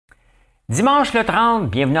Dimanche le 30,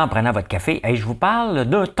 bienvenue en prenant votre café. Et je vous parle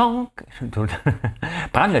de temps.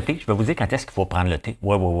 Prendre le thé, je vais vous dire quand est-ce qu'il faut prendre le thé.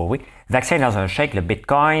 Oui. Vaccin dans un chèque, le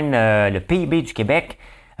Bitcoin, le PIB du Québec,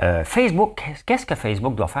 Facebook. Qu'est-ce que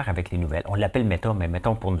Facebook doit faire avec les nouvelles? On l'appelle Meta, mais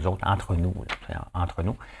mettons pour nous autres, entre nous. Entre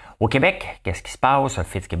nous. Au Québec, qu'est-ce qui se passe?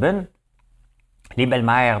 Fitzgibbon. Les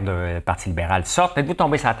belles-mères du Parti libéral sortent. Êtes-vous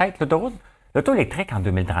tombé sur la tête, l'autoroute? L'auto électrique en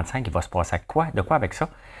 2035, il va se passer quoi? De quoi avec ça?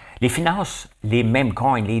 Les finances, les mêmes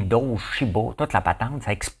coins, les Doge, Shiba, toute la patente,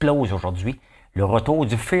 ça explose aujourd'hui. Le retour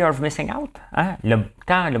du fear of missing out, hein?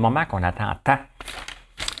 Le moment qu'on attend tant.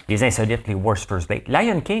 Les insolites, les worst first date.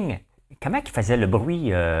 Lion King, comment il faisait le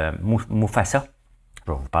bruit Mufasa?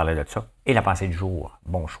 Je vais vous parler de ça. Et la pensée du jour.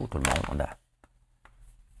 Bon show tout le monde.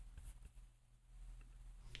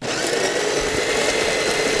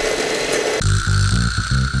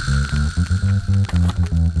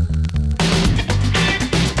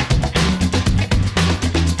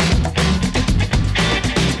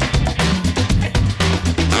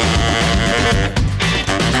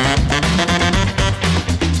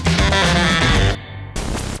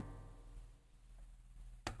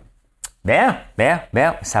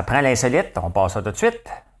 Bien, ça prend l'insolite, on passe ça tout de suite.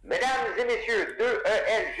 Mesdames et messieurs,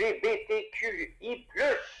 2ELGBTQI+,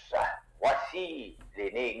 voici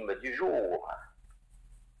l'énigme du jour.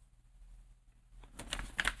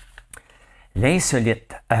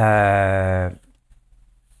 L'insolite. Le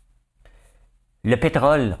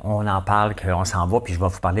pétrole, on en parle, qu'on s'en va, puis je vais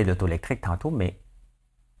vous parler de l'auto électrique tantôt, mais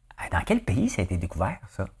dans quel pays ça a été découvert,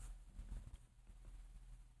 ça?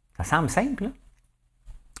 Ça semble simple, là.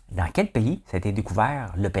 Dans quel pays ça a été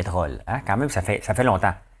découvert, le pétrole? Hein? Quand même, ça fait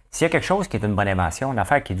longtemps. S'il y a quelque chose qui est une bonne invention, une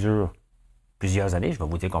affaire qui dure plusieurs années, je vais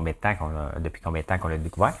vous dire depuis combien de temps qu'on l'a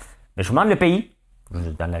découvert, mais je vous demande le pays. Je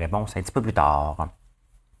vous donne la réponse un petit peu plus tard.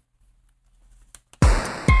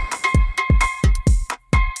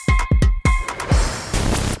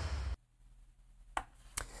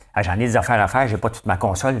 J'en ai des affaires à faire, j'ai pas toute ma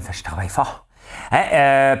console, je travaille fort.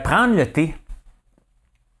 Prendre le thé.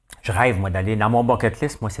 Je rêve, moi, d'aller dans mon bucket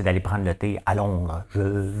list, moi, c'est d'aller prendre le thé à Londres. Je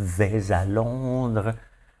vais à Londres,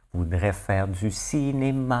 voudrais faire du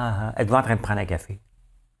cinéma. Êtes-vous en train de prendre un café?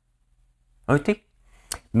 Un thé?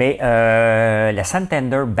 Mais la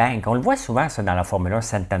Santander Bank, on le voit souvent, ça, dans la Formule 1,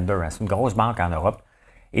 Santander, hein, c'est une grosse banque en Europe.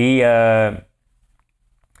 Et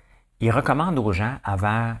ils recommandent aux gens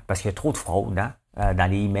avant, parce qu'il y a trop de fraude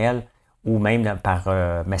dans les emails ou même par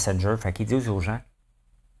Messenger, fait qu'ils disent aux gens,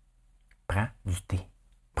 prends du thé.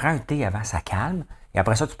 Prends un thé avant, ça calme. Et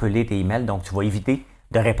après ça, tu peux lire tes emails. Donc, tu vas éviter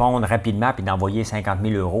de répondre rapidement et d'envoyer 50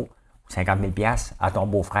 000 € ou 50 000 $ à ton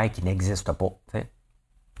beau-frère qui n'existe pas. T'sais.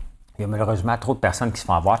 Il y a malheureusement trop de personnes qui se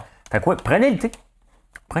font avoir. Fait quoi? Prenez le thé.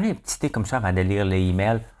 Prenez un petit thé comme ça avant de lire les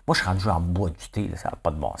emails. Moi, je suis rendu en bois du thé. Là. Ça n'a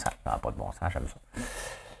pas de bon sens. Ça n'a pas de bon sens. J'aime ça.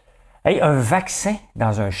 Hey, un vaccin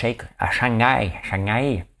dans un shake à Shanghai.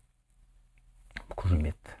 Shanghai. Pourquoi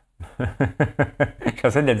j'imite?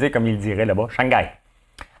 J'essaie de le dire comme il le dirait là-bas. Shanghai.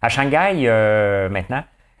 À Shanghai, maintenant,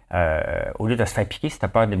 au lieu de se faire piquer, si tu as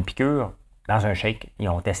peur d'une piqûre, dans un shake, ils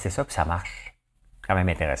ont testé ça, puis ça marche. Quand même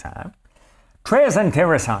intéressant. Hein? Très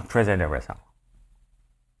intéressant.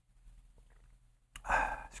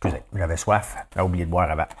 Excusez, j'avais soif. J'ai oublié de boire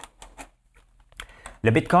avant. Le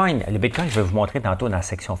Bitcoin, je vais vous montrer tantôt dans la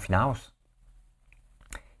section finance,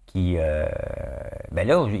 qui, là,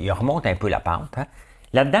 il remonte un peu la pente. Hein?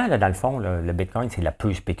 Là-dedans, dans le fond, le Bitcoin, c'est de la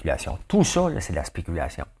pure spéculation. Tout ça, là, c'est de la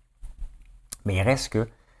spéculation. Mais il reste que,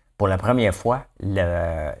 pour la première fois,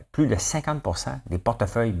 plus de 50% des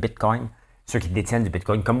portefeuilles Bitcoin, ceux qui détiennent du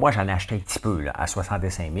Bitcoin, comme moi, j'en ai acheté un petit peu là, à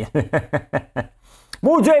 65 000.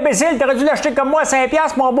 Mon Dieu, imbécile, t'aurais dû l'acheter comme moi à 5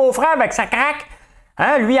 $, mon beau-frère, avec sa craque.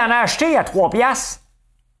 Hein? Lui, il en a acheté à 3 $.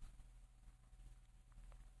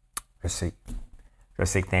 Je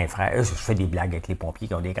sais que t'es un frère. Je fais des blagues avec les pompiers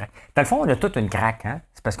qui ont des craques. Dans le fond, on a toute une craque. Hein?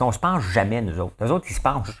 C'est parce qu'on se penche jamais, nous autres. Les autres, ils se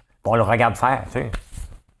penchent. On le regarde faire. Tu sais.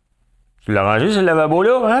 Tu l'as rangé sur le lavabo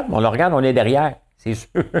là? Hein? On le regarde, on est derrière. C'est sûr.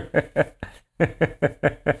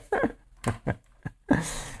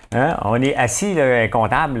 Hein? On est assis, là,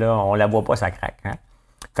 comptable, là, on ne la voit pas, ça craque. Hein?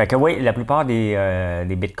 Fait que oui, la plupart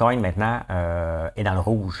des bitcoins maintenant est dans le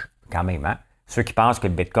rouge, quand même. Hein? Ceux qui pensent que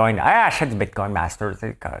le Bitcoin, achète du Bitcoin Master,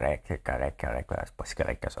 c'est correct, c'est pas si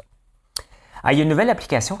correct que ça. Il y a une nouvelle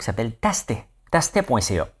application qui s'appelle Tastet,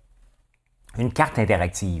 tastet.ca. Une carte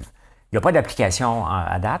interactive. Il n'y a pas d'application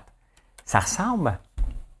à date. Ça ressemble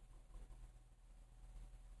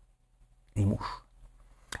des mouches.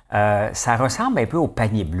 Ça ressemble un peu au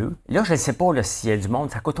panier bleu. Là, je ne sais pas s'il y a du monde,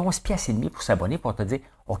 ça coûte 11,5 $ pour s'abonner pour te dire,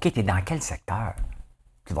 OK, tu es dans quel secteur?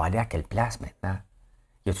 Tu vas aller à quelle place maintenant?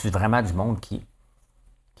 Y a-t-il vraiment du monde qui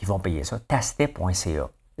vont payer ça? Tastet.ca.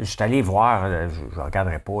 je suis allé voir, je ne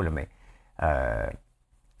regarderai pas, là, mais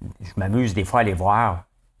je m'amuse des fois à aller voir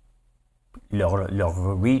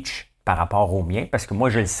leur reach par rapport au mien, parce que moi,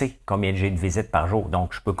 je le sais combien j'ai de visites par jour,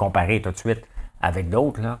 donc je peux comparer tout de suite avec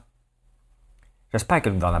d'autres. Là. J'espère que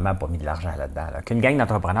le gouvernement n'a pas mis de l'argent là-dedans. Là. Qu'une gang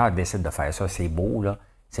d'entrepreneurs décide de faire ça, c'est beau, là,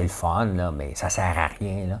 c'est le fun, là, mais ça ne sert à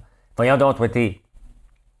rien. Là. Voyons donc, toi, t'es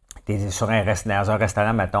dans un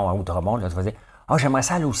restaurant, mettons, à Outremont, là, tu vas dire « Ah, j'aimerais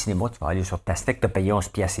ça aller au cinéma. » Tu vas aller sur ta steak, tu as payé 11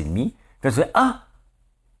 piastres et demi. Puis tu vas dire «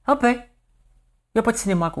 Ah ben, il n'y a pas de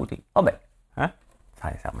cinéma à côté. Ah ben, hein? »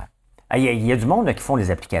 Sincèrement. Il y a du monde là, qui font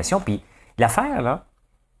des applications, puis l'affaire, là,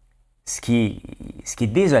 ce qui est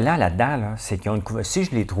désolant là-dedans, là, c'est qu'ils ont une couverture. Si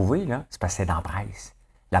je l'ai trouvé, là, c'est parce que c'est dans la presse.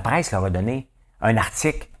 La presse leur a donné un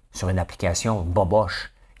article sur une application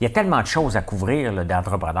boboche. Il y a tellement de choses à couvrir là,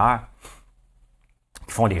 d'entrepreneurs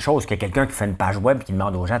qui font des choses que quelqu'un qui fait une page web et qui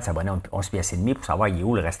demande aux gens de s'abonner à 11 piastres et demi pour savoir il est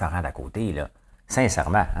où le restaurant d'à côté, là.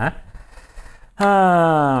 Sincèrement, hein?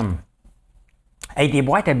 Hey, des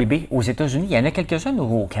boîtes à bébés aux États-Unis, il y en a quelques-unes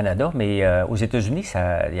au Canada, mais aux États-Unis,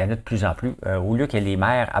 il y en a de plus en plus. Au lieu que les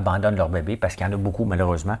mères abandonnent leurs bébés, parce qu'il y en a beaucoup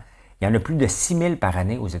malheureusement, il y en a plus de 6 000 par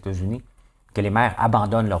année aux États-Unis que les mères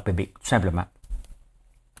abandonnent leurs bébés, tout simplement.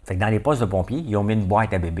 Fait que dans les postes de pompiers, ils ont mis une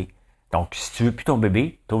boîte à bébé. Donc, si tu veux plus ton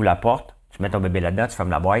bébé, tu ouvres la porte, tu mets ton bébé là-dedans, tu fermes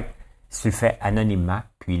la boîte, si tu le fais anonymement,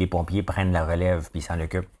 puis les pompiers prennent la relève, puis ils s'en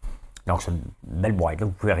occupent. Donc, c'est une belle boîte, là,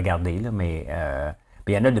 vous pouvez regarder, là, mais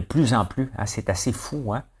il y en a de plus en plus. Hein, c'est assez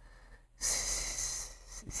fou. Hein?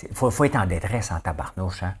 Faut être en détresse en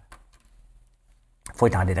tabarnouche. Hein? Faut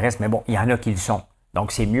être en détresse, mais bon, il y en a qui le sont.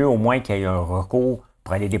 Donc, c'est mieux au moins qu'il y ait un recours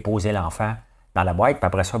pour aller déposer l'enfant dans la boîte. Puis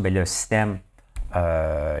après ça, bien, le système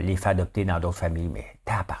les fait adopter dans d'autres familles. Mais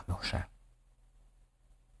tabarnouche. Hein?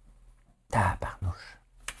 Tabarnouche.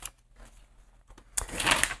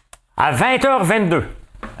 À 20h22,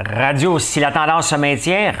 Radio, si la tendance se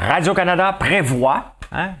maintient, Radio-Canada prévoit,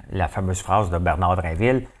 hein, la fameuse phrase de Bernard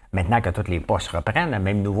Drinville, maintenant que tous les postes reprennent,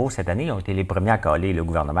 même nouveau cette année, ils ont été les premiers à caler le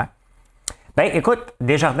gouvernement. Bien, écoute,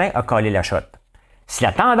 Desjardins a calé la shot. Si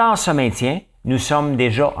la tendance se maintient, nous sommes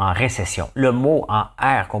déjà en récession. Le mot en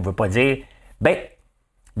R qu'on ne veut pas dire, bien,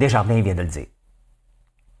 Desjardins vient de le dire.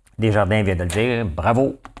 Desjardins vient de le dire,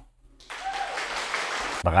 bravo.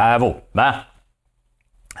 Bravo. Bon.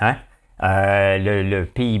 Hein? Le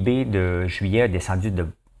PIB de juillet a descendu de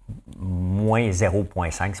moins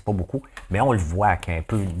 0,5, c'est pas beaucoup, mais on le voit qu'il y a un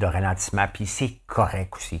peu de ralentissement, puis c'est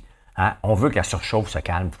correct aussi. Hein? On veut que la surchauffe se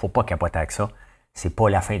calme, il ne faut pas capoter avec ça. C'est pas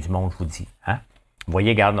la fin du monde, je vous dis. Hein? Vous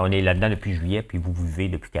voyez, regarde, on est là-dedans depuis juillet, puis vous vivez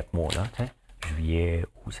depuis 4 mois. Là, juillet,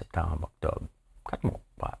 août, septembre, octobre. 4 mois.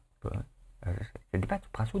 Ouais. Ça dépend, tu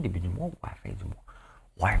prends ça au début du mois ou à la fin du mois.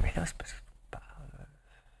 Ouais, mais là, c'est parce que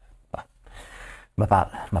je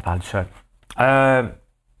me parle du seul.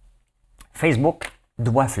 Facebook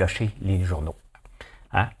doit flusher les journaux.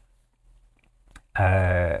 Hein? Tu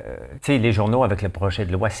sais, les journaux, avec le projet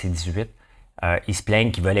de loi C-18, ils se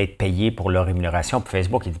plaignent qu'ils veulent être payés pour leur rémunération. Puis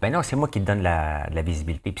Facebook, il dit, ben non, c'est moi qui te donne de la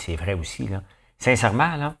visibilité. Puis c'est vrai aussi. Là.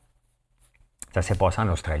 Sincèrement, là, ça s'est passé en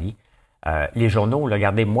Australie. Les journaux, là,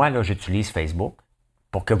 regardez, moi, là, j'utilise Facebook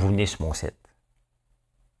pour que vous veniez sur mon site.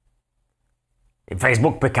 Et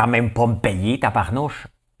Facebook peut quand même pas me payer, tabarnouche.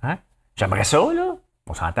 Hein? J'aimerais ça, là.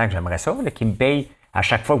 On s'entend que j'aimerais ça, là, qu'ils me payent à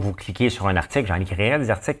chaque fois que vous cliquez sur un article. J'en écrirai des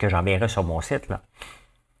articles que j'enverrai sur mon site, là.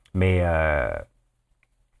 Mais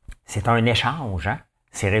c'est un échange, hein?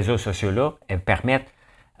 Ces réseaux sociaux-là, elles permettent...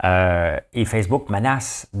 et Facebook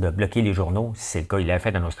menace de bloquer les journaux. Si c'est le cas, il l'avait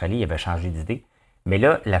fait en Australie, il avait changé d'idée. Mais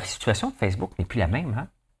là, la situation de Facebook n'est plus la même, hein?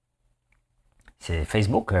 C'est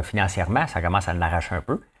Facebook, financièrement, ça commence à l'arracher un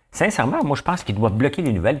peu. Sincèrement, moi, je pense qu'ils doivent bloquer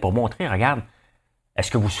les nouvelles pour montrer, regarde,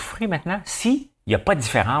 est-ce que vous souffrez maintenant? S'il n'y a pas de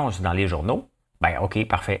différence dans les journaux, bien, OK,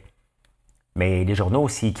 parfait. Mais les journaux,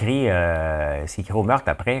 s'ils crient au meurtre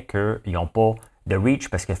après qu'ils n'ont pas de reach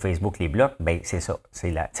parce que Facebook les bloque, bien, c'est ça.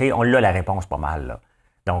 On a la réponse pas mal, là.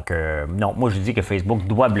 Donc, non, moi, je dis que Facebook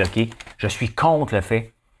doit bloquer. Je suis contre le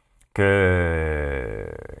fait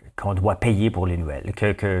qu'on doit payer pour les nouvelles,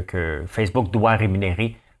 que Facebook doit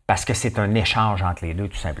rémunérer parce que c'est un échange entre les deux,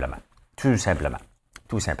 tout simplement. Tout simplement.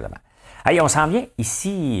 Tout simplement. Allez, on s'en vient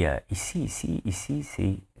ici,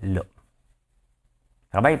 c'est là.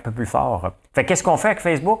 Travaille un peu plus fort. Fait qu'est-ce qu'on fait avec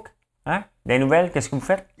Facebook? Hein? Des nouvelles, qu'est-ce que vous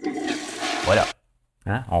faites? Voilà.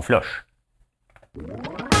 Hein? On flush.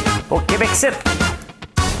 Au Québec City.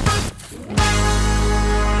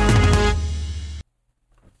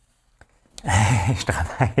 Je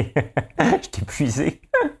travaille. Je t'ai épuisé.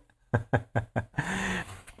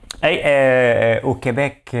 Hey, au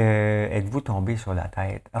Québec, êtes-vous tombé sur la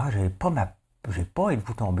tête? Ah, j'ai pas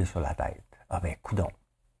êtes-vous tombé sur la tête. Ah ben, coudonc.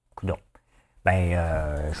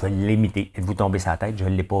 je vais l'imiter. Êtes-vous tombé sur la tête? Je ne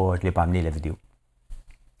l'ai pas amené la vidéo.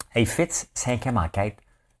 Hey, Fitz, 5e enquête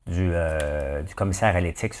du commissaire à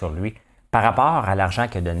l'éthique sur lui par rapport à l'argent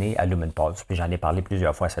qu'il a donné à Lumenpulse. Puis j'en ai parlé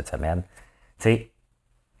plusieurs fois cette semaine. Tu sais,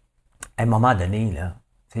 à un moment donné, là,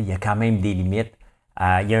 il y a quand même des limites.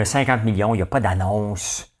 Il y a un 50 millions, il n'y a pas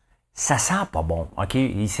d'annonce. Ça sent pas bon. OK?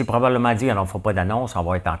 Il s'est probablement dit, alors, on ne fera pas d'annonce, on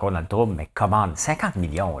va être encore dans le trouble, mais commande, 50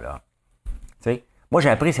 millions, là. Tu sais, moi, j'ai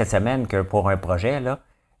appris cette semaine que pour un projet là,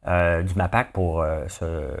 du MAPAC pour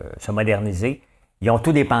se moderniser, ils ont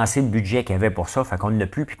tout dépensé le budget qu'il y avait pour ça, fait qu'on ne l'a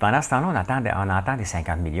plus. Puis pendant ce temps-là, on entend des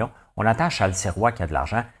 50 millions. On entend Charles Sirois qui a de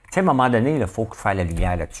l'argent. Tu sais, à un moment donné, il faut faire la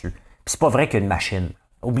lumière là-dessus. Puis c'est pas vrai qu'une machine.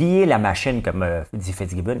 Oubliez la machine, comme dit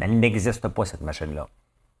Fitzgibbon, elle n'existe pas, cette machine-là.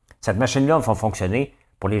 Cette machine-là va fonctionner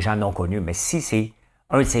pour les gens non connus. Mais si c'est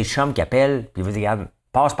un de ces chums qui appelle, puis il vous dit, regarde,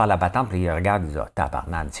 passe par la patente, puis il regarde, il dit,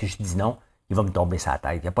 tabarnak. Si je dis non, il va me tomber sur la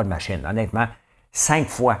tête. Il n'y a pas de machine. Honnêtement, 5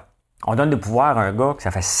 fois. On donne le pouvoir à un gars que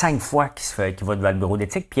ça fait 5 fois qu'il va devant le bureau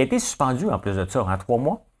d'éthique, puis il a été suspendu en plus de ça en 3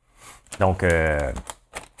 mois. Donc,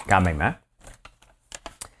 quand même, hein?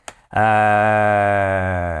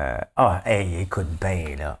 Hey, écoute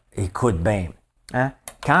bien, là. Écoute bien. Hein?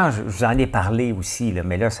 Quand je vous en ai parlé aussi, là,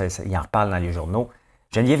 mais là, il en reparle dans les journaux,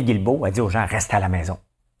 Geneviève Guilbeault a dit aux gens, restez à la maison.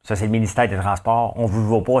 Ça, c'est le ministère des Transports. On ne vous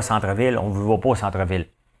voit pas au centre-ville, on ne vous voit pas au centre-ville.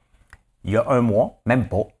 Il y a 1 mois, même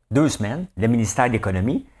pas, 2 semaines, le ministère de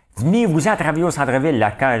l'Économie, venez-vous-en travailler au centre-ville,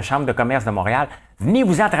 la Chambre de commerce de Montréal,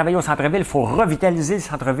 venez-vous-en travailler au centre-ville, il faut revitaliser le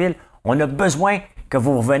centre-ville, on a besoin que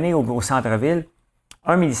vous reveniez au centre-ville.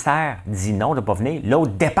 Un ministère dit non de ne pas venir,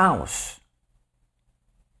 l'autre dépense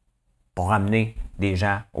pour ramener des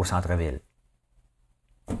gens au centre-ville.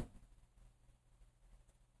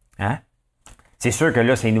 Hein? C'est sûr que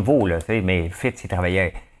là, c'est nouveau, là, mais Fitz, il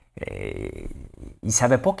travaillait. Il ne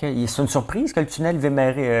savait pas que. C'est une surprise que le tunnel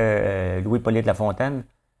Louis-Polyte Lafontaine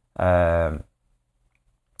va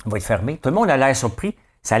être fermé. Tout le monde a l'air surpris.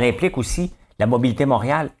 Ça implique aussi la mobilité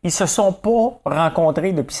Montréal. Ils ne se sont pas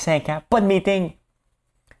rencontrés depuis 5 ans. Pas de meeting.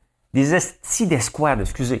 Des estis d'escouade,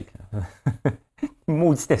 excusez.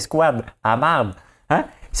 Maudite escouade à marde. Hein?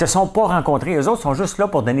 Ils ne se sont pas rencontrés. Eux autres sont juste là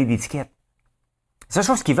pour donner des tickets. La seule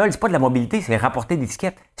chose qu'ils veulent, c'est pas de la mobilité, c'est rapporter des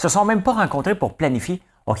tickets. Ils ne se sont même pas rencontrés pour planifier.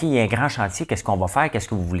 OK, il y a un grand chantier, qu'est-ce qu'on va faire? Qu'est-ce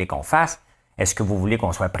que vous voulez qu'on fasse? Est-ce que vous voulez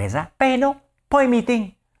qu'on soit présent? Ben non, pas un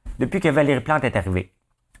meeting. Depuis que Valérie Plante est arrivée.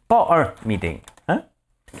 Pas un meeting. Hein?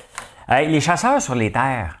 Les chasseurs sur les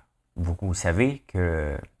terres, vous savez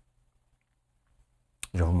que...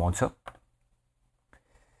 Je vous montre ça.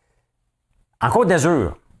 En Côte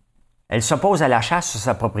d'Azur, elle s'oppose à la chasse sur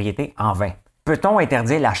sa propriété en vain. Peut-on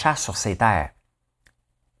interdire la chasse sur ses terres?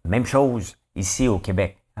 Même chose ici au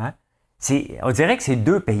Québec. Hein? On dirait que c'est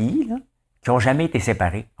 2 pays là, qui n'ont jamais été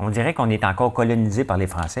séparés. On dirait qu'on est encore colonisé par les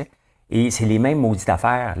Français et c'est les mêmes maudites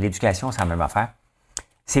affaires. L'éducation, c'est la même affaire.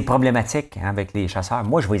 C'est problématique hein, avec les chasseurs.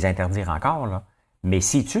 Moi, je vais les interdire encore. Là. Mais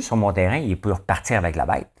s'ils tuent sur mon terrain, ils peuvent repartir avec la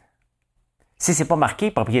bête. Si c'est pas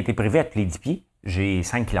marqué propriété privée à tous les 10 pieds, j'ai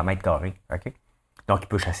 5 km². OK? Donc, il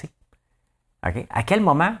peut chasser. OK? À quel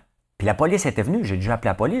moment? Puis la police était venue. J'ai déjà appelé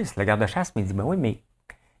la police. Le garde-chasse m'a dit, ben oui, mais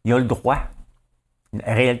il a le droit.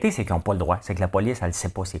 La réalité, c'est qu'ils n'ont pas le droit. C'est que la police, elle ne sait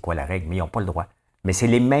pas c'est quoi la règle, mais ils n'ont pas le droit. Mais c'est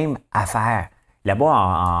les mêmes affaires.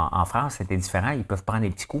 Là-bas, en France, c'était différent. Ils peuvent prendre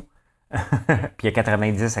des petits coups. Puis il y a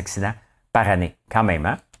 90 accidents par année. Quand même,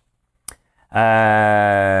 hein?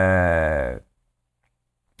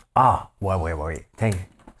 Ouais.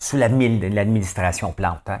 Sous l'administration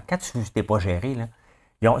Plante. Hein? Quand tu t'es pas géré, là,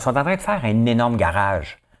 ils sont en train de faire un énorme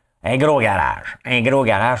garage. Un gros garage. Un gros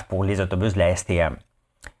garage pour les autobus de la STM.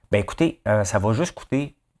 Ben écoutez, ça va juste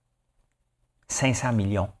coûter 500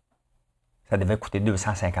 millions. Ça devait coûter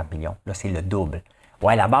 250 millions. Là, c'est le double.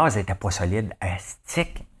 Ouais, la base n'était pas solide.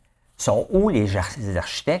 Astique. Sont où les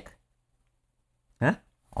architectes? Hein?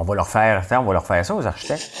 On va leur faire ça aux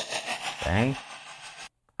architectes. Hein?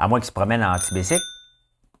 À moins qu'ils se promènent en anti-bicycle.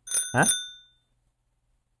 Hein?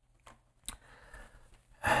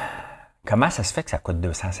 Comment ça se fait que ça coûte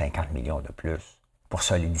 250 millions de plus pour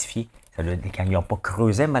solidifier? Ça doit être quand ils n'ont pas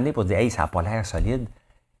creusé une année pour dire « Hey, ça n'a pas l'air solide ».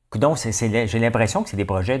 Donc, j'ai l'impression que c'est des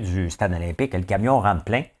projets du stade olympique. Le camion rentre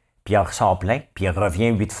plein, puis il ressort plein, puis il revient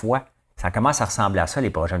 8 fois. Ça commence à ressembler à ça, les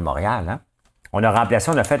projets de Montréal. Hein? On a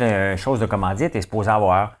remplacé, on a fait une chose de commandite et supposé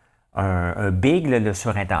avoir un big, le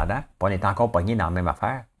surintendant, puis on est encore pogné dans la même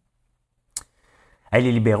affaire. Hey,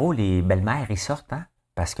 les libéraux, les belles-mères, ils sortent, hein?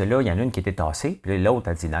 Parce que là, il y en a une qui était tassée, puis l'autre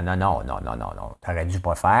a dit non, t'aurais dû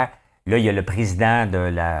pas faire. Là, il y a le président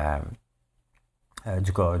de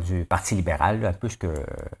du Parti libéral, là, un peu ce que...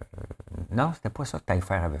 non, c'était pas ça que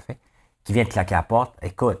Taillefer avait fait, qui vient de claquer à la porte.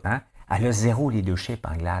 Écoute, hein? Elle a zéro leadership,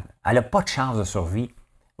 Anglade. Elle n'a pas de chance de survie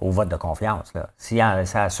au vote de confiance. Là. Si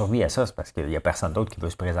ça a survécu à ça, c'est parce qu'il n'y a personne d'autre qui veut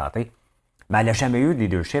se présenter. Mais elle n'a jamais eu de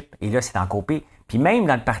leadership. Et là, c'est en copie. Puis même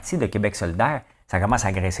dans le parti de Québec solidaire, ça commence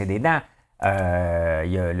à graisser des dents.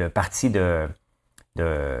 Il y a le parti du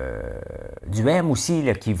M aussi,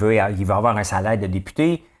 là, qui veut avoir un salaire de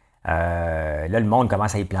député. Là, le monde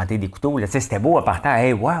commence à y planter des couteaux. Là, c'était beau à partant.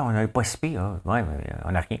 Hey, ouais, on n'a pas si pire. Hein? Ouais, mais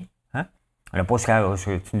on n'a rien. Hein? On n'a pas tu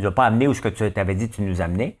nous as pas amené où ce que tu t'avais dit tu nous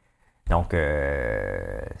amenais. Donc,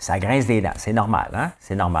 ça grince des dents. C'est normal. Hein?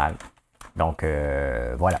 C'est normal. Donc,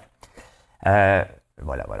 voilà.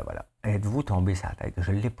 Voilà. Êtes-vous tombé sur la tête?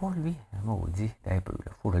 Je ne l'ai pas, lui. Maudit. Un peu.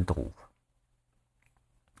 Il faut que je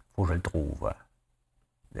le trouve.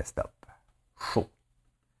 Desktop. Chaud.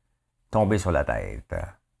 Tombé sur la tête.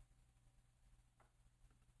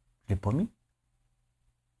 Je l'ai pas mis?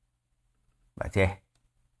 Ben, tiens.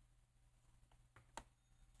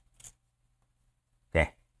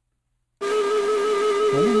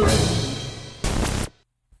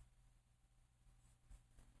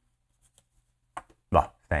 Bon,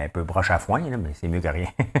 c'est un peu broche à foin, là, mais c'est mieux que rien.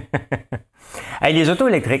 Hey, les autos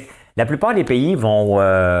électriques. La plupart des pays vont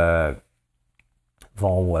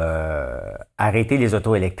arrêter les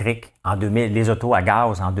autos électriques, les autos à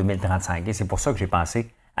gaz en 2035. Et c'est pour ça que j'ai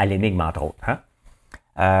pensé à l'énigme, entre autres. Hein?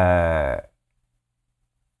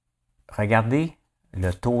 Regardez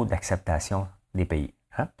le taux d'acceptation des pays.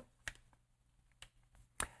 Hein?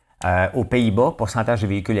 Aux Pays-Bas, pourcentage de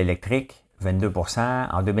véhicules électriques, 22 %.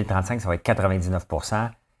 En 2035, ça va être 99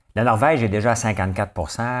 %. La Norvège est déjà à 54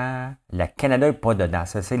 %. Le Canada n'est pas dedans.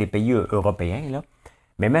 Ça, c'est les pays européens. Là.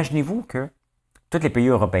 Mais imaginez-vous que tous les pays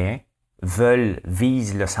européens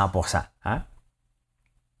visent le 100 %. Hein?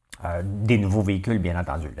 Des nouveaux véhicules, bien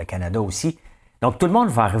entendu. Le Canada aussi. Donc, tout le monde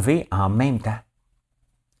va arriver en même temps.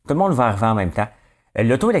 Tout le monde va arriver en même temps.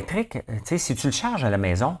 L'auto électrique, si tu le charges à la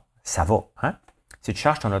maison, ça va. Hein? Si tu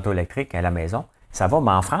charges ton auto électrique à la maison, ça va.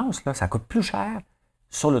 Mais en France, là, ça coûte plus cher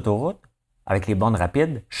sur l'autoroute, avec les bornes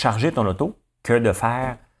rapides, charger ton auto que de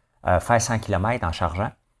faire 100 km en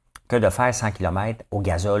chargeant, que de faire 100 km au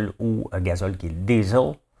gazole ou gazole qui est le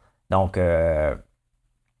diesel. Donc,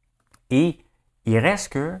 et il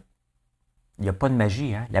reste que il n'y a pas de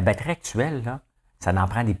magie. Hein? La batterie actuelle, là, ça en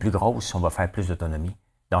prend des plus grosses si on va faire plus d'autonomie.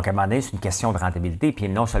 Donc, à un moment donné, c'est une question de rentabilité. Puis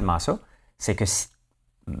non seulement ça, c'est que si,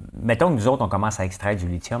 mettons que nous autres, on commence à extraire du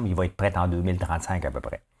lithium, il va être prêt en 2035 à peu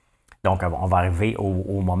près. Donc, on va arriver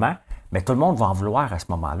au moment, mais tout le monde va en vouloir à ce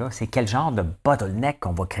moment-là. C'est quel genre de bottleneck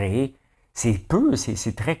qu'on va créer? C'est peu,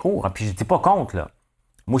 c'est très court. Puis je ne dis pas contre, là.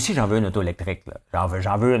 Moi aussi, j'en veux une auto électrique. J'en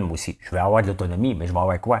veux une, moi aussi. Je vais avoir de l'autonomie, mais je vais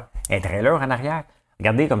avoir quoi? Un trailer en arrière?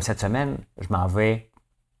 Regardez, comme cette semaine, je m'en vais.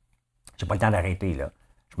 J'ai pas le temps d'arrêter, là.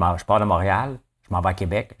 Je pars de Montréal, je m'en vais à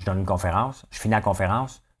Québec, je donne une conférence, je finis la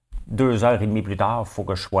conférence. 2h30 plus tard, il faut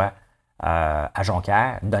que je sois à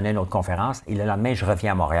Jonquière, donner une autre conférence, et le lendemain, je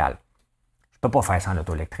reviens à Montréal. Je peux pas faire ça en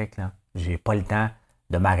auto électrique, là. J'ai pas le temps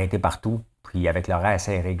de m'arrêter partout, puis avec l'horaire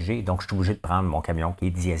serré que j'ai, donc je suis obligé de prendre mon camion qui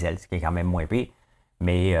est diesel, ce qui est quand même moins pire.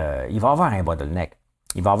 Mais il va y avoir un bottleneck.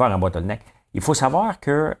 Il faut savoir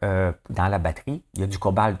que dans la batterie, il y a du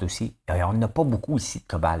cobalt aussi. Et on n'a pas beaucoup ici de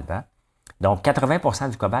cobalt. Hein? Donc, 80 %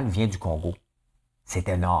 du cobalt vient du Congo. C'est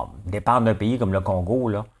énorme. Départ d'un pays comme le Congo,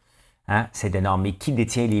 là, hein, c'est énorme. Mais qui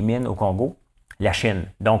détient les mines au Congo? La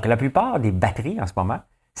Chine. Donc, la plupart des batteries en ce moment,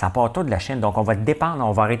 ça part tout de la Chine. Donc, on va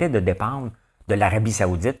arrêter de dépendre de l'Arabie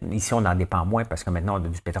Saoudite. Ici, on en dépend moins parce que maintenant, on a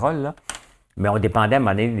du pétrole. Là. Mais on dépendait à un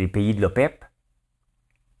moment donné des pays de l'OPEP.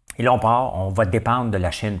 Et là, on va dépendre de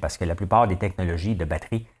la Chine parce que la plupart des technologies de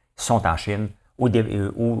batterie sont en Chine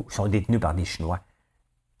ou sont détenues par des Chinois.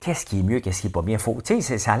 Qu'est-ce qui est mieux, qu'est-ce qui n'est pas bien?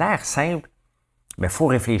 Ça a l'air simple, mais il faut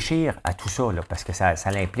réfléchir à tout ça là, parce que ça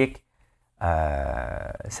implique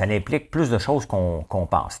plus de choses qu'on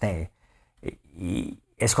pense.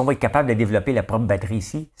 Est-ce qu'on va être capable de développer la propre batterie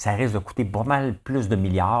ici? Ça risque de coûter pas mal plus de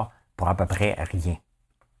milliards pour à peu près rien.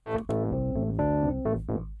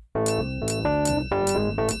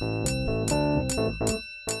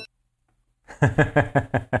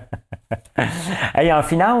 Hey, en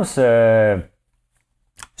finance,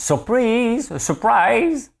 surprise,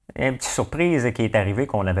 une petite surprise qui est arrivée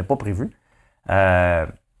qu'on n'avait pas prévue.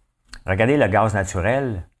 Regardez le gaz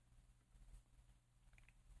naturel.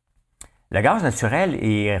 Le gaz naturel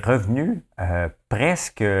est revenu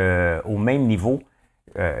presque au même niveau.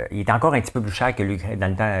 Il est encore un petit peu plus cher que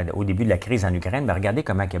l'Ukraine au début de la crise en Ukraine, mais regardez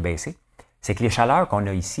comment il a baissé. C'est que les chaleurs qu'on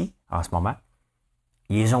a ici en ce moment,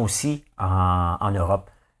 ils ont aussi en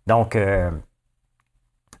Europe. Donc,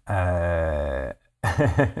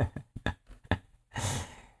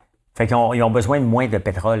 fait Fait qu'ils ont besoin de moins de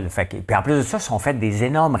pétrole. Puis en plus de ça, ils ont fait des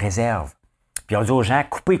énormes réserves. Puis ils ont dit aux gens,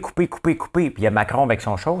 coupez. Puis il y a Macron avec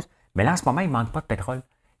son chose. Mais là, en ce moment, il ne manque pas de pétrole.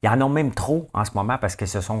 Ils en ont même trop en ce moment parce qu'ils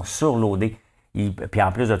se sont surloadés. Puis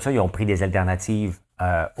en plus de ça, ils ont pris des alternatives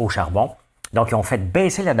au charbon. Donc, ils ont fait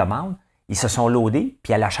baisser la demande. Ils se sont loadés,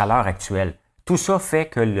 puis à la chaleur actuelle. Tout ça fait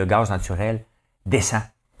que le gaz naturel descend.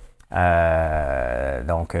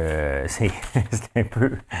 Donc, c'est un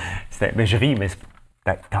peu... Mais je ris, mais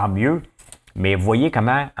tant mieux. Mais vous voyez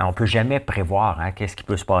comment on ne peut jamais prévoir qu'est-ce qui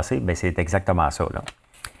peut se passer. Bien, c'est exactement ça. Là.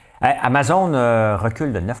 Amazon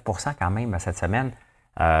recule de 9 quand même cette semaine.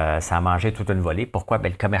 Ça a mangé toute une volée. Pourquoi? Bien,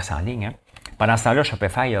 le commerce en ligne. Hein. Pendant ce temps-là,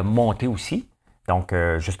 Shopify a monté aussi. Donc,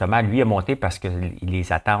 justement, lui a monté parce que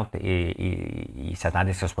les attentes, il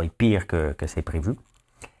s'attendait que ce soit pire que c'est prévu.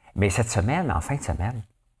 Mais cette semaine, en fin de semaine,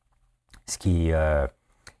 ce qui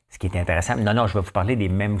est intéressant, non, je vais vous parler des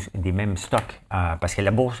mêmes stocks, parce que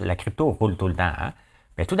la bourse, la crypto roule tout le temps. Hein.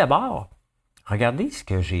 Mais tout d'abord, regardez ce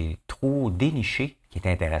que j'ai trop déniché qui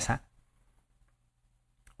est intéressant.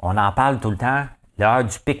 On en parle tout le temps, l'heure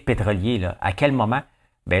du pic pétrolier. Là. À quel moment?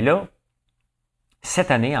 Bien là,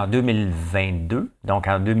 cette année, en 2022, donc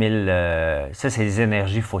en 2000, ça c'est les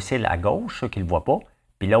énergies fossiles à gauche, ceux qui ne le voient pas,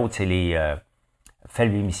 puis l'autre c'est les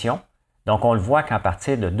faibles émissions. Donc on le voit qu'à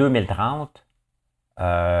partir de 2030,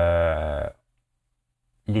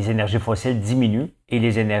 les énergies fossiles diminuent et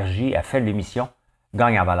les énergies à faible émission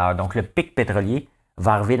gagnent en valeur. Donc le pic pétrolier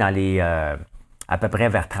va arriver dans les à peu près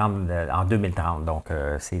vers 30, en 2030. Donc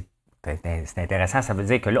c'est intéressant, ça veut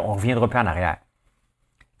dire que là, on ne reviendra plus en arrière.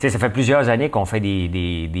 Tu sais, ça fait plusieurs années qu'on fait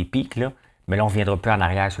des pics, là, mais là, on ne reviendra plus en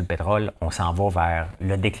arrière sur le pétrole. On s'en va vers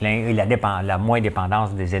le déclin et la moins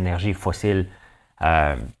dépendance des énergies fossiles.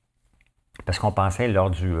 Parce qu'on pensait, lors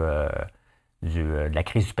de la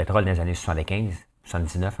crise du pétrole dans les années 75,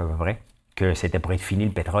 79 à peu près, que c'était pour être fini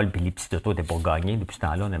le pétrole, puis les petits autos étaient pour gagner. Depuis ce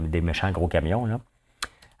temps-là, on a mis des méchants gros camions. Là.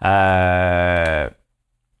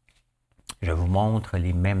 Je vous montre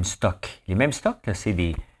les mêmes stocks. Les mêmes stocks, c'est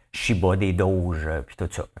des Shiba, des Doge, puis tout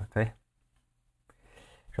ça. Okay?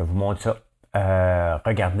 Je vous montre ça.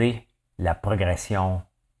 Regardez la progression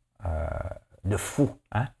de fou.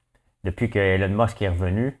 Hein? Depuis que Elon Musk est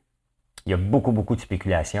revenu, il y a beaucoup de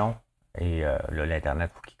spéculation. Et là,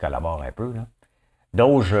 l'Internet, il faut qu'il collabore un peu. Là.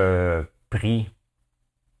 Doge, prix,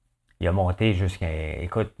 il a monté jusqu'à...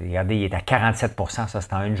 Écoute, regardez, il est à 47 %. Ça,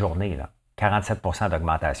 c'est en une journée. Là. 47 %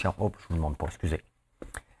 d'augmentation. Oups, je ne vous le montre pas, excusez.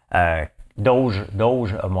 Doge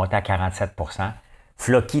a monté à 47 %,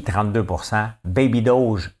 Floki 32 %, Baby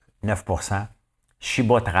Doge 9 %,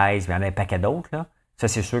 Shiba 13 %, il y en a un paquet d'autres. Là. Ça,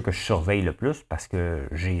 c'est sûr que je surveille le plus parce que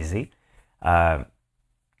j'ai les ai. Le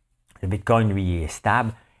Bitcoin, lui, est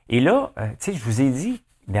stable. Et là, tu sais, je vous ai dit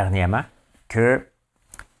dernièrement que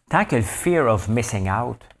tant que le fear of missing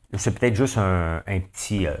out, c'est peut-être juste un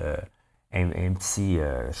petit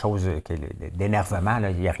chose d'énervement, là,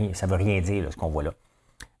 y a rien, ça ne veut rien dire là, ce qu'on voit là.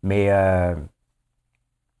 Mais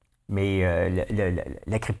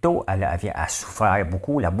la crypto, elle a souffert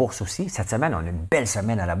beaucoup, la bourse aussi. Cette semaine, on a une belle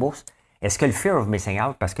semaine à la bourse. Est-ce que le fear of missing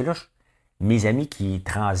out, parce que là, mes amis qui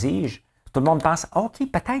transigent, tout le monde pense, OK,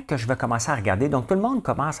 peut-être que je vais commencer à regarder. Donc, tout le monde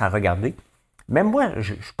commence à regarder. Même moi,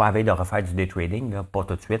 je ne suis pas à veille de refaire du day trading, là, pas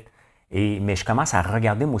tout de suite. Mais je commence à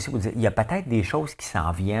regarder, moi aussi, pour dire, il y a peut-être des choses qui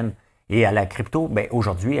s'en viennent. Et à la crypto, bien,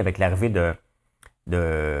 aujourd'hui, avec l'arrivée de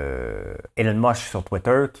Elon Musk sur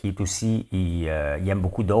Twitter, qui est aussi, il aime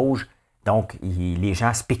beaucoup Doge. Donc, les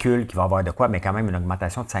gens spéculent qu'il va y avoir de quoi, mais quand même une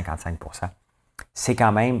augmentation de 55 %. C'est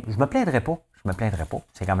quand même, je me plaindrai pas.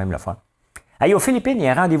 C'est quand même le fun. Allez, aux Philippines, il y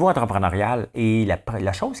a un rendez-vous entrepreneurial et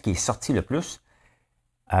la chose qui est sortie le plus,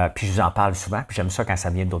 puis je vous en parle souvent, puis j'aime ça quand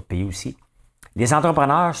ça vient d'autres pays aussi, les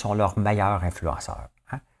entrepreneurs sont leurs meilleurs influenceurs.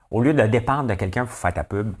 Hein? Au lieu de dépendre de quelqu'un pour faire ta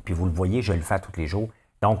pub, puis vous le voyez, je le fais tous les jours,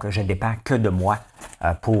 donc je ne dépends que de moi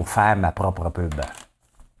pour faire ma propre pub.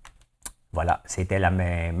 Voilà, c'était la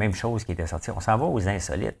même chose qui était sortie. On s'en va aux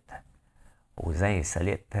insolites. Les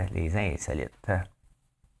insolites.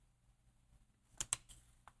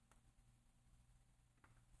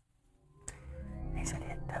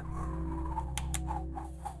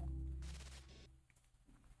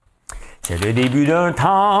 C'est le début d'un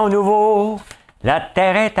temps nouveau. La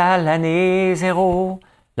Terre est à l'année zéro.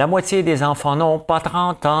 La moitié des enfants n'ont pas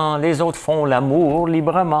 30 ans. Les autres font l'amour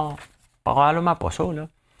librement. Probablement pas ça, là.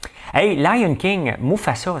 Hey, Lion King,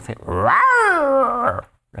 Mufasa, c'est...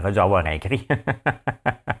 J'aurais dû avoir un cri.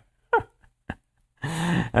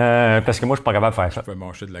 Parce que moi, je suis pas capable de faire ça. Je peux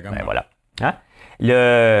manger de la gamme. Ben voilà. Hein?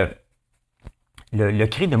 Le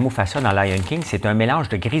cri de Mufasa dans Lion King, c'est un mélange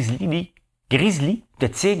de grizzly, de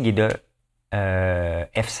tigre et de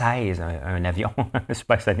F-16, un avion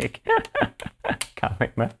supersonique. Quand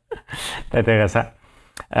même, hein? C'est intéressant.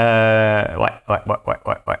 Ouais.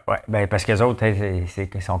 Ben, parce que les autres,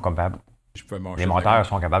 ils sont capables. Les monteurs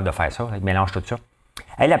sont capables de faire ça. Ils mélangent tout ça.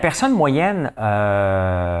 Hey, la personne moyenne...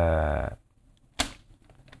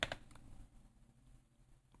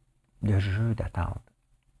 de jeu d'attente.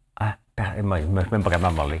 Ah, je ne suis même pas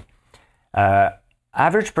capable de parler.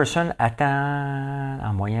 Average person attend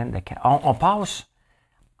en moyenne de... On passe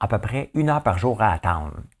à peu près 1 heure par jour à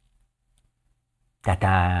attendre.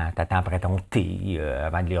 T'attends après ton thé,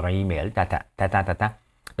 avant de lire un email, t'attends.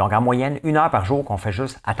 Donc, en moyenne, 1 heure par jour qu'on fait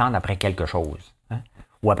juste attendre après quelque chose. Hein?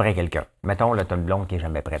 Ou après quelqu'un. Mettons, là, t'as une blonde qui n'est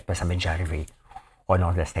jamais prête. Ça m'est déjà arrivé. Oh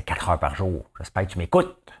non, là, c'était 4 heures par jour. J'espère que tu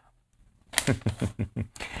m'écoutes.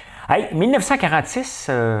 Hey, 1946...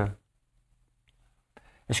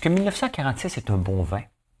 Est-ce que 1946 est un bon vin?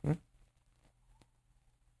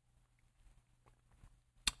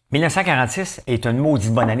 1946 est une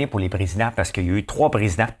maudite bonne année pour les présidents parce qu'il y a eu 3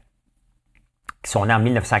 présidents qui sont nés en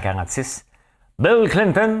 1946. Bill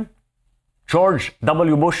Clinton, George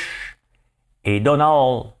W. Bush et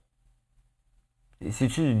Donald...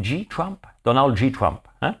 C'est-tu G. Trump? Donald G. Trump.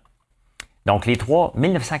 Hein? Donc, les 3,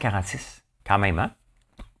 1946, quand même, hein?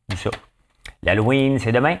 Vu ça. L'Halloween,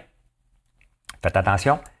 c'est demain. Faites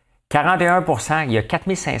attention. 41%, il y a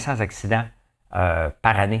 4500 accidents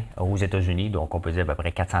par année aux États-Unis, donc on peut dire à peu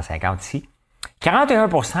près 450 ici.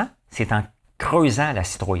 41%, c'est en creusant la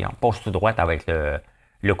citrouille. On passe tout droit avec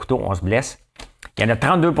le couteau, on se blesse. Il y en a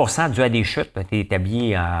 32% dû à des chutes. Tu es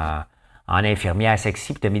habillé en infirmière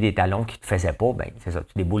sexy, puis tu as mis des talons qui ne te faisaient pas. Ben, c'est ça,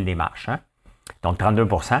 tu déboules des marches. Hein? Donc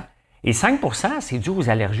 32%. Et 5%, c'est dû aux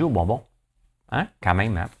allergies aux bonbons. Hein? Quand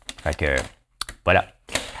même. Hein? Fait que, voilà.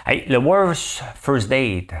 Hey, le worst first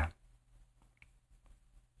date.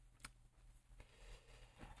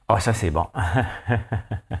 Ah, ça, c'est bon.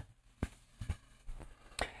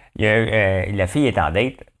 La fille est en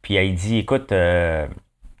date, puis elle dit, écoute, j'ai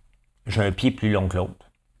un pied plus long que l'autre.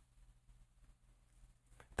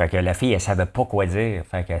 Fait que la fille, elle savait pas quoi dire.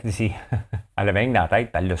 Fait qu'elle dit, elle avait rien dans la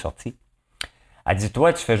tête, puis elle l'a sorti. Elle dit,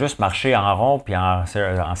 toi, tu fais juste marcher en rond, puis en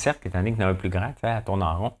cercle, étant donné que tu es un plus grand, tu sais, elle tourne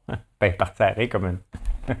en rond. Puis elle est partie arrêter comme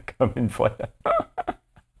une fois.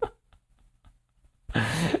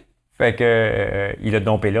 Fait que, il a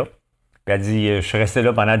dompé là. Puis elle dit, je suis resté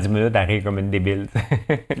là pendant 10 minutes à rire comme une débile.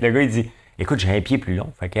 Le gars, il dit, écoute, j'ai un pied plus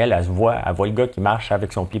long. Fait qu'elle, elle voit le gars qui marche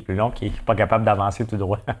avec son pied plus long, qui n'est pas capable d'avancer tout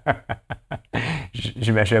droit.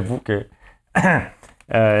 J'avoue que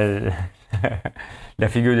la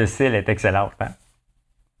figure de style est excellente. Hein?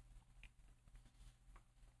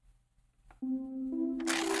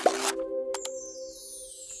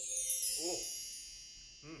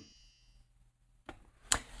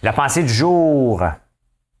 La pensée du jour.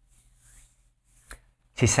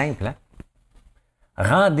 C'est simple, hein?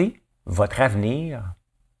 Rendez votre avenir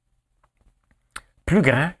plus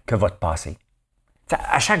grand que votre passé. T'sais,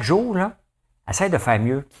 à chaque jour, là, essaye de faire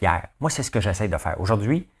mieux qu'hier. Moi, c'est ce que j'essaie de faire.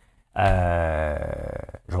 Aujourd'hui, je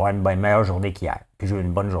vais avoir une meilleure journée qu'hier. Puis j'ai eu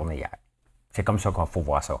une bonne journée hier. C'est comme ça qu'il faut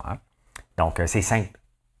voir ça. Hein? Donc, c'est simple.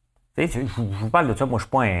 Je vous parle de ça. Moi, je ne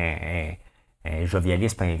suis pas un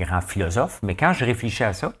jovialiste, un grand philosophe. Mais quand je réfléchis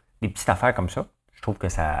à ça, des petites affaires comme ça, je trouve que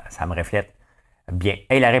ça me reflète bien.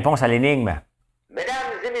 Et la réponse à l'énigme. Mesdames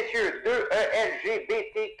et messieurs, 2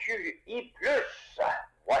 LGBTQI+,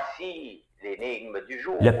 voici l'énigme du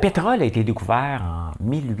jour. Le pétrole a été découvert en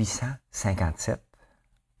 1857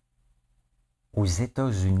 aux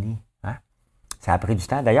États-Unis. Hein? Ça a pris du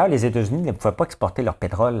temps. D'ailleurs, les États-Unis ne pouvaient pas exporter leur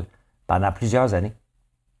pétrole pendant plusieurs années.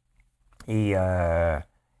 Et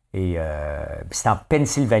c'est en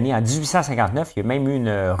Pennsylvanie. En 1859, il y a même eu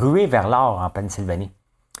une ruée vers l'or en Pennsylvanie.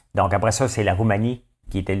 Donc, après ça, c'est la Roumanie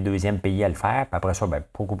qui était le deuxième pays à le faire. Puis après ça,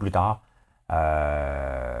 beaucoup plus tard,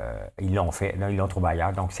 ils l'ont fait. Là, ils l'ont trouvé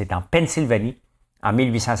ailleurs. Donc, c'est en Pennsylvanie, en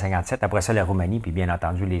 1857. Après ça, la Roumanie, puis bien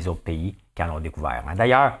entendu, les autres pays qui en ont découvert.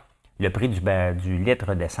 D'ailleurs, le prix du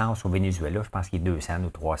litre d'essence au Venezuela, je pense qu'il est 2 cents ou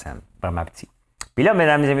 3 cents. Vraiment petit. Puis là,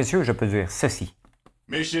 mesdames et messieurs, je peux dire ceci.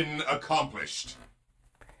 Mission accomplished.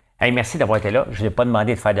 Hey, merci d'avoir été là. Je ne vous ai pas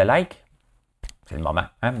demandé de faire de like. C'est le moment.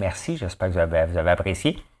 Hein? Merci. J'espère que vous avez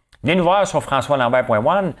apprécié. Venez nous voir sur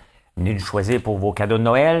françoislambert.one. Venez nous choisir pour vos cadeaux de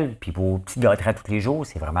Noël puis pour vos petits gâteries à tous les jours.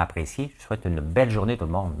 C'est vraiment apprécié. Je vous souhaite une belle journée tout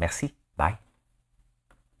le monde. Merci. Bye.